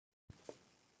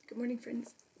Good morning,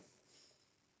 friends.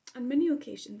 On many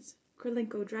occasions,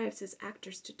 Krylenko drives his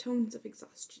actors to tones of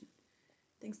exhaustion.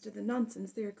 Thanks to the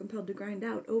nonsense they are compelled to grind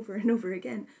out over and over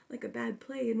again, like a bad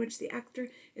play in which the actor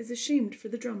is ashamed for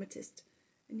the dramatist,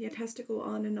 and yet has to go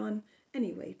on and on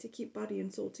anyway to keep body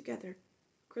and soul together.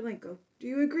 Krylenko, do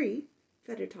you agree?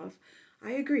 Fedotov,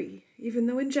 I agree, even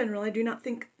though in general I do not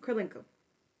think Krylenko.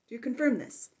 Do you confirm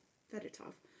this?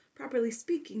 Fedotov, properly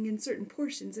speaking, in certain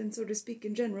portions, and so to speak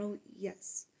in general,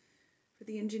 yes. For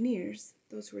the engineers,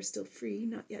 those who were still free,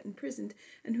 not yet imprisoned,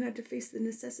 and who had to face the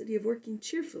necessity of working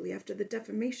cheerfully after the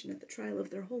defamation at the trial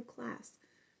of their whole class,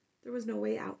 there was no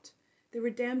way out. They were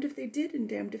damned if they did and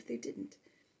damned if they didn't.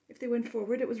 If they went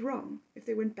forward, it was wrong. If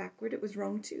they went backward, it was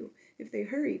wrong too. If they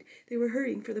hurried, they were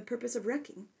hurrying for the purpose of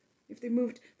wrecking. If they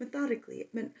moved methodically,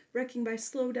 it meant wrecking by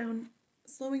slowing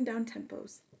down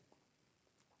tempos.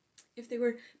 If they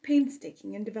were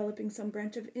painstaking in developing some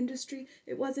branch of industry,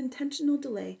 it was intentional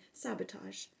delay,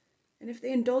 sabotage. And if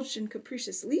they indulged in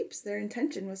capricious leaps, their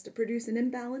intention was to produce an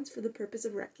imbalance for the purpose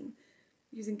of wrecking.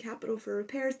 Using capital for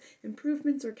repairs,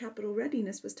 improvements, or capital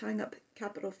readiness was tying up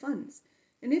capital funds.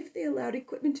 And if they allowed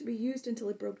equipment to be used until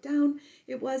it broke down,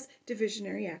 it was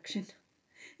divisionary action.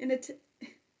 In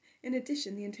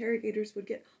addition, the interrogators would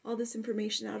get all this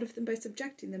information out of them by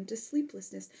subjecting them to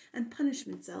sleeplessness and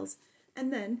punishment cells,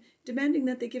 and then demanding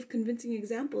that they give convincing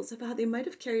examples of how they might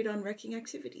have carried on wrecking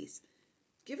activities.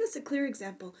 Give us a clear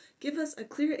example. Give us a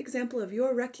clear example of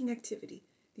your wrecking activity.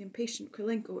 The impatient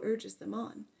Krylenko urges them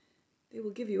on. They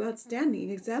will give you outstanding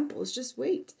examples. Just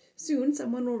wait. Soon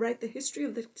someone will write the history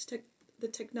of the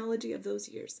technology of those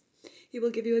years. He will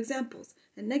give you examples,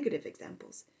 and negative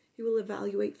examples. He will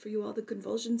evaluate for you all the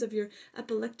convulsions of your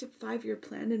epileptic 5-year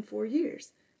plan in 4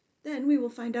 years. Then we will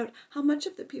find out how much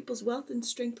of the people's wealth and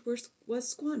strength was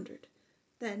squandered.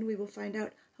 Then we will find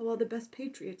out how all the best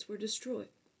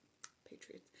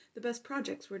the best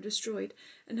projects were destroyed,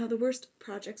 and how the worst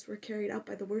projects were carried out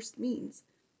by the worst means.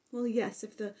 Well, yes,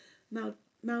 if the Mao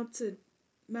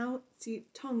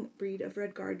Zedong breed of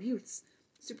Red Guard youths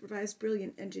supervised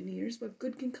brilliant engineers, what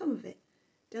good can come of it?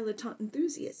 Dilettante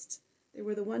enthusiasts. They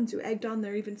were the ones who egged on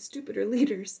their even stupider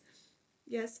leaders.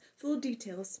 Yes, full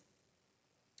details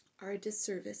are a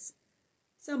disservice.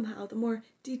 Somehow, the more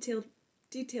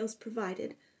details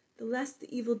provided, the less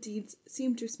the evil deeds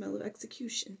seem to smell of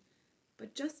execution.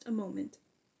 But just a moment.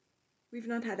 We've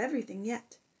not had everything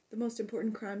yet. The most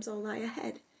important crimes all lie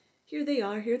ahead. Here they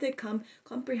are, here they come,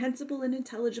 comprehensible and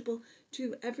intelligible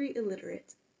to every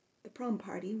illiterate. The prom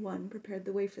party, 1, prepared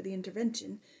the way for the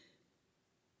intervention.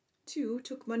 2,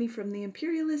 took money from the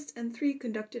imperialists, and 3,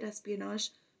 conducted espionage.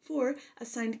 4,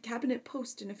 assigned cabinet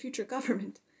post in a future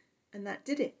government. And that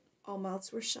did it. All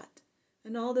mouths were shut,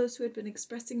 and all those who had been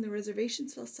expressing their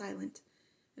reservations fell silent,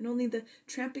 and only the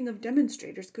tramping of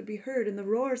demonstrators could be heard and the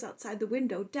roars outside the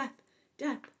window. Death!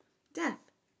 Death! Death!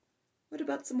 What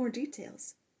about some more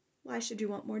details? Why should you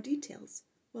want more details?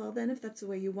 Well, then, if that's the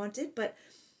way you want it, but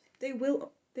they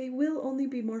will only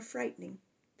be more frightening.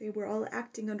 They were all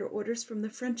acting under orders from the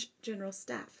French General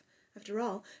Staff. After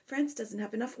all, France doesn't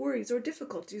have enough worries or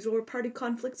difficulties or party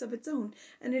conflicts of its own,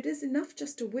 and it is enough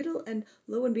just to whittle, and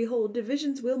lo and behold,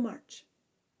 divisions will march.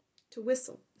 To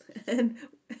whistle, and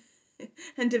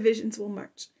divisions will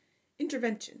march.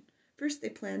 Intervention. First they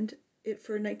planned it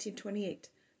for 1928,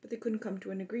 but they couldn't come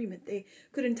to an agreement. They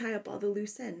couldn't tie up all the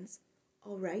loose ends.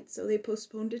 All right, so they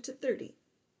postponed it to 30.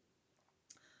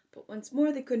 But once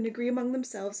more they couldn't agree among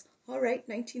themselves. All right,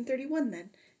 1931 then.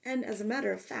 And as a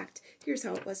matter of fact, here's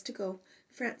how it was to go.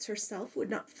 France herself would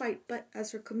not fight, but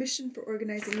as her commission for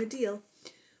organizing the deal,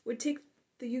 would take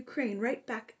the Ukraine right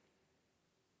bank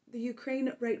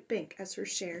as her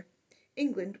share.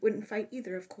 England wouldn't fight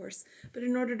either, of course, but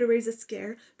in order to raise a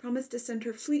scare, promised to send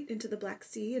her fleet into the Black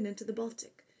Sea and into the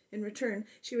Baltic. In return,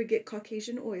 she would get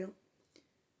Caucasian oil.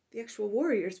 The actual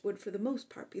warriors would, for the most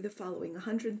part, be the following: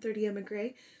 130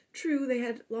 émigrés. True, they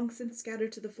had long since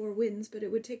scattered to the 4 winds, but it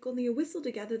would take only a whistle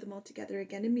to gather them all together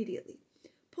again immediately.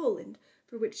 Poland,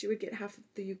 for which she would get half of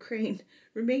the Ukraine.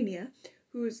 Romania,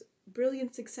 whose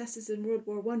brilliant successes in World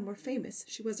War I were famous.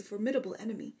 She was a formidable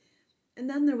enemy. And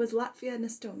then there was Latvia and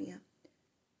Estonia.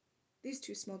 These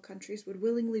 2 small countries would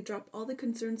willingly drop all the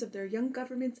concerns of their young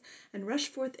governments and rush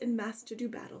forth en masse to do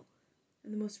battle.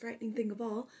 And the most frightening thing of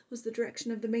all was the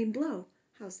direction of the main blow.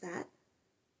 How's that?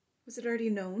 Was it already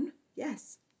known?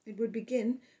 Yes. It would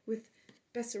begin with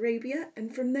Bessarabia,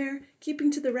 and from there, keeping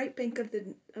to the right bank of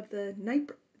the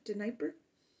Dnieper,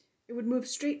 it would move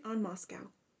straight on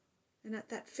Moscow. And at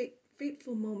that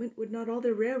fateful moment, would not all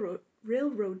the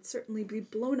railroads certainly be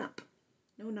blown up?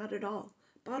 No, not at all.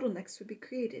 bottlenecks would be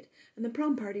created, and the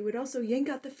Prom Party would also yank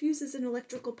out the fuses in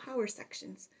electrical power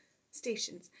stations,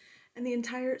 and the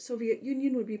entire Soviet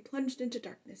Union would be plunged into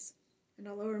darkness, and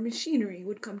all our machinery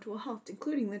would come to a halt,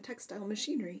 including the textile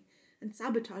machinery, and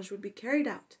sabotage would be carried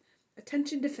out.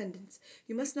 Attention, defendants,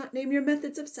 you must not name your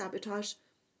methods of sabotage,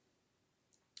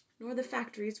 nor the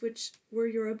factories which were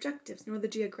your objectives, nor the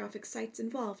geographic sites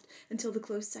involved, until the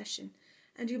closed session.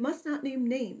 And you must not name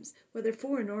names, whether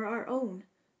foreign or our own.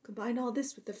 Combine all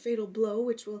this with the fatal blow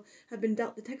which will have been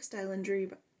dealt the textile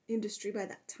industry by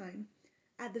that time.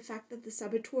 Add the fact that the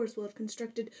saboteurs will have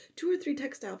constructed 2 or 3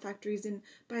 textile factories in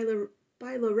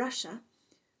Byelorussia,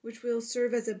 which will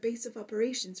serve as a base of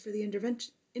operations for the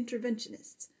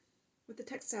interventionists. With the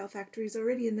textile factories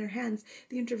already in their hands,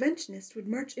 the interventionists would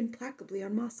march implacably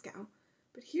on Moscow.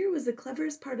 But here was the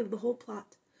cleverest part of the whole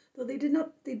plot. Though they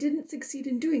didn't succeed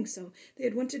in doing so. They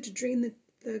had wanted to drain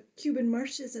the Cuban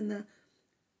marshes and the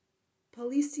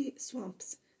Polisy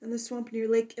swamps, and the swamp near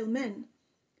Lake Ilmen.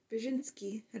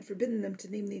 Vyshinsky had forbidden them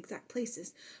to name the exact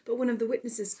places, but one of the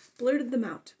witnesses blurted them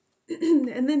out.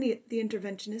 And then the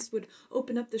interventionists would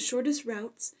open up the shortest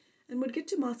routes and would get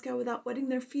to Moscow without wetting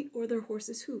their feet or their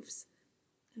horses' hoofs.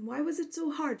 And why was it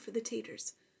so hard for the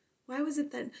tatars? Why was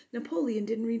it that Napoleon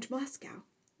didn't reach Moscow?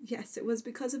 Yes, it was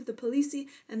because of the Polisy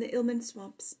and the Ilmen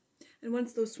swamps. And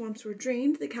once those swamps were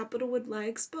drained, the capital would lie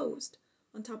exposed.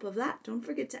 On top of that, don't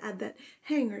forget to add that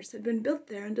hangars had been built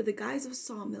there under the guise of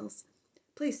sawmills,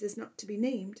 places not to be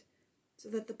named, so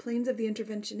that the planes of the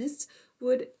interventionists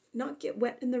would not get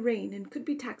wet in the rain and could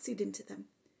be taxied into them.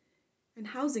 And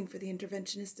housing for the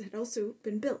interventionists had also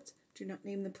been built, do not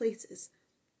name the places.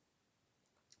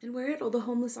 And where had all the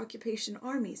homeless occupation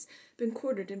armies been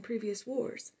quartered in previous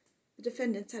wars? The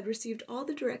defendants had received all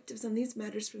the directives on these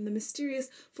matters from the mysterious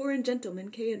foreign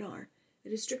gentleman K&R.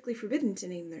 It is strictly forbidden to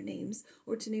name their names,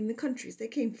 or to name the countries they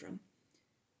came from.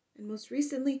 And most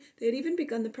recently, they had even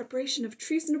begun the preparation of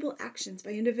treasonable actions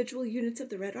by individual units of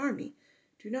the Red Army.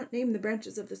 Do not name the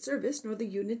branches of the service, nor the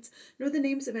units, nor the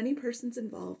names of any persons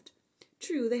involved.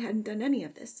 True, they hadn't done any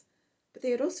of this, but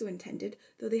they had also intended,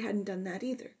 though they hadn't done that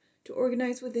either, to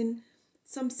organize within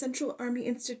some central army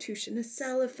institution a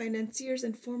cell of financiers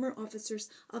and former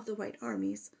officers of the White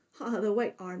Armies. The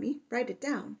White Army, write it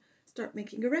down, start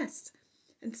making arrests.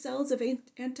 And cells of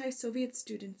anti-Soviet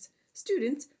students.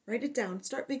 Students, write it down,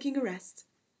 start making arrests.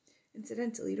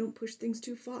 Incidentally, don't push things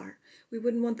too far. We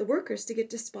wouldn't want the workers to get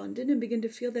despondent and begin to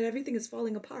feel that everything is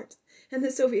falling apart, and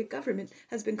the Soviet government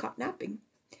has been caught napping.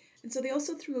 And so they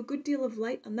also threw a good deal of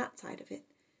light on that side of it,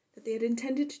 that they had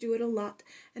intended to do it a lot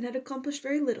and had accomplished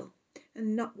very little,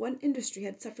 and not one industry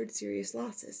had suffered serious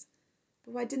losses.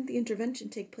 But why didn't the intervention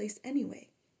take place anyway?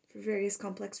 For various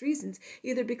complex reasons,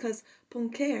 either because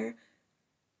Poincaré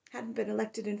hadn't been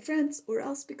elected in France, or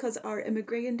else because our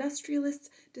émigré industrialists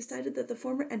decided that the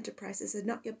former enterprises had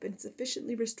not yet been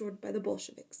sufficiently restored by the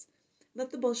Bolsheviks.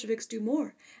 Let the Bolsheviks do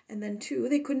more, and then, too,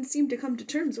 they couldn't seem to come to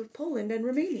terms with Poland and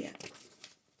Romania.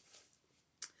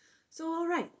 So, all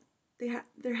right,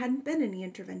 there hadn't been any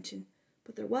intervention,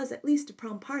 but there was at least a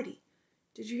Prom Party.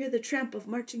 Did you hear the tramp of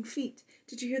marching feet?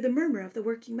 Did you hear the murmur of the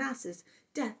working masses?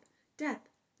 Death, death,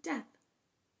 death.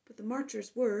 But the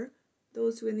marchers were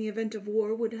those who in the event of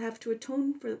war would have to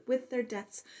atone with their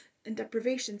deaths and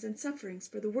deprivations and sufferings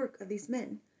for the work of these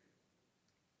men.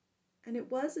 And it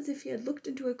was as if he had looked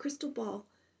into a crystal ball.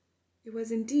 It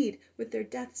was indeed with their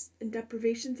deaths and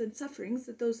deprivations and sufferings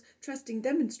that those trusting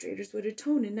demonstrators would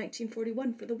atone in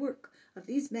 1941 for the work of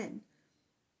these men.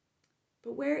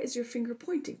 But where is your finger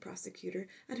pointing, prosecutor?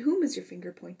 At whom is your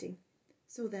finger pointing?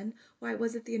 So then, why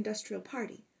was it the Industrial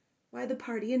Party? Why the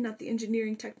party and not the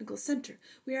Engineering Technical Center?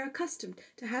 We are accustomed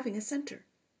to having a center.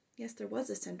 Yes, there was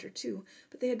a center too,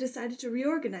 but they had decided to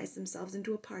reorganize themselves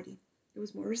into a party. It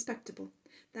was more respectable.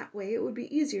 That way it would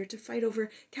be easier to fight over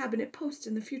cabinet posts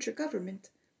in the future government.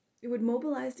 It would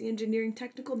mobilize the engineering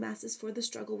technical masses for the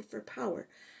struggle for power.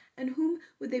 And whom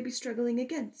would they be struggling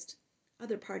against?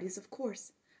 Other parties, of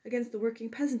course. Against the Working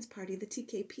Peasants' Party, the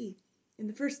TKP, in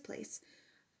the first place.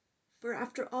 For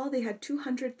after all, they had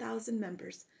 200,000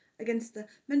 members. Against the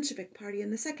Menshevik Party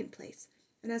in the second place.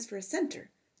 And as for a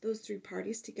center, those 3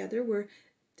 parties together were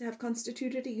to have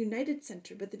constituted a united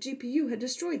center, but the GPU had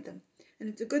destroyed them, and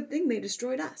it's a good thing they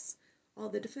destroyed us. All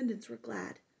the defendants were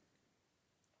glad.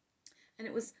 And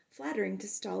it was flattering to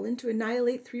Stalin to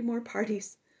annihilate 3 more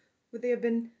parties. Would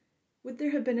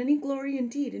there have been any glory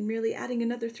indeed in merely adding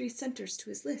another 3 centers to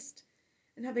his list?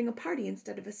 And having a party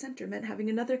instead of a center meant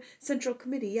having another central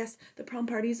committee, yes, the Prom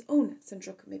Party's own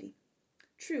central committee.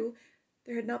 True,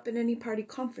 there had not been any party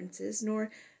conferences, nor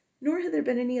had there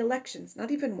been any elections, not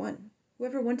even one.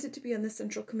 Whoever wanted to be on the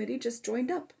Central Committee just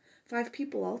joined up, 5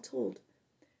 people all told.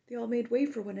 They all made way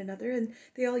for one another, and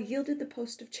they all yielded the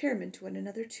post of chairman to one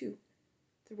another too.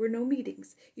 There were no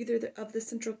meetings, either of the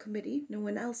Central Committee. No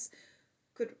one else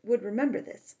would remember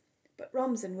this, but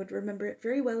Ramzan would remember it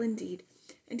very well indeed,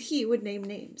 and he would name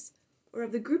names, or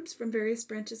of the groups from various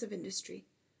branches of industry.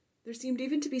 There seemed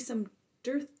even to be some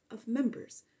dearth of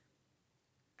members.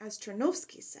 As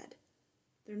Chernovsky said,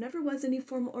 there never was any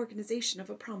formal organization of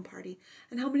a prom party,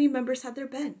 and how many members had there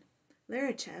been?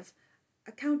 Larachev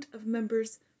account of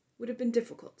members would have been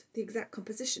difficult. The exact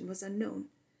composition was unknown.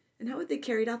 And how had they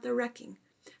carried out their wrecking?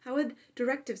 How had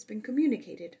directives been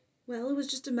communicated? Well, it was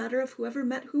just a matter of whoever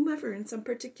met whomever in some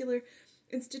particular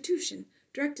institution.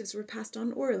 Directives were passed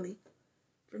on orally.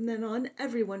 From then on,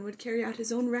 everyone would carry out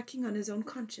his own wrecking on his own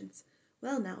conscience.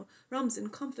 Well now, Ramzan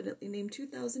confidently named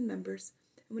 2,000 members,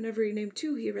 and whenever he named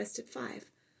 2, he arrested 5.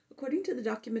 According to the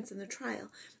documents in the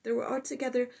trial, there were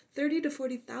altogether 30 to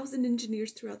 40,000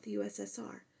 engineers throughout the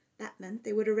USSR. That meant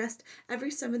they would arrest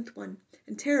every 7th one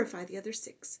and terrify the other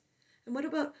 6. And what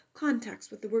about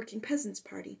contacts with the Working Peasants'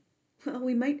 Party? Well,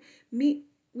 they might meet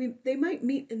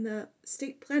in the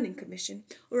State Planning Commission,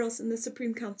 or else in the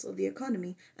Supreme Council of the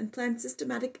Economy, and plan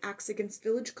systematic acts against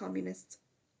village communists.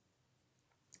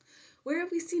 Where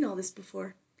have we seen all this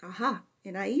before? Aha,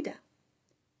 in Aida.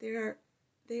 They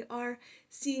are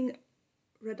seeing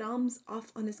Radam's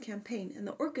off on his campaign, and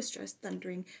the orchestra is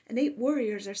thundering, and 8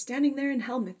 warriors are standing there in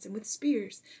helmets and with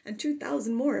spears, and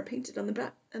 2,000 more are painted on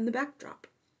the backdrop.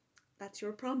 That's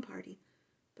your prom party.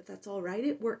 But that's all right,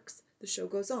 it works. The show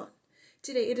goes on.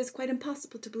 Today it is quite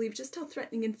impossible to believe just how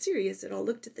threatening and serious it all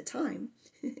looked at the time.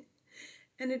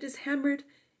 And it is hammered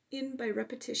in by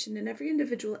repetition, and every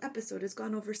individual episode is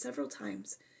gone over several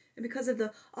times. And because of this,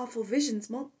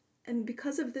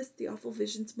 the awful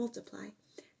visions multiply.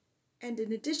 And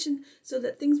in addition, so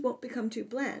that things won't become too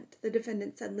bland, the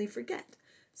defendants suddenly forget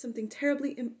something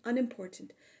terribly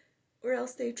unimportant, or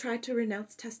else they try to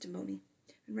renounce testimony.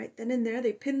 And right then and there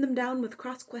they pin them down with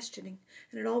cross-questioning,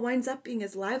 and it all winds up being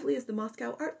as lively as the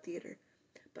Moscow Art Theater.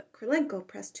 But Krylenko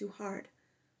pressed too hard.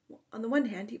 On the one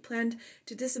hand, he planned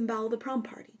to disembowel the prom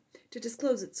party, to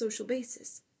disclose its social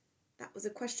basis. That was a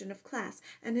question of class,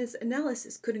 and his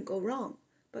analysis couldn't go wrong.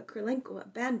 But Krylenko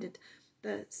abandoned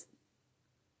the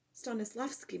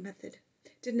Stanislavski method,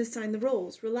 didn't assign the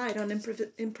roles, relied on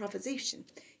improvisation.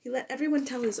 He let everyone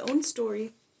tell his own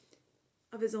story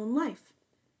of his own life,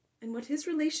 and what his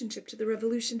relationship to the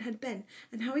revolution had been,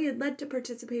 and how he had led to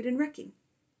participate in wrecking.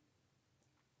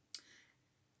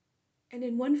 And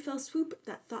in one fell swoop,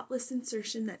 that thoughtless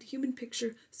insertion, that human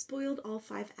picture, spoiled all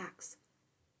 5 acts.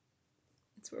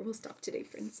 That's where we'll stop today,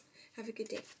 friends. Have a good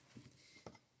day.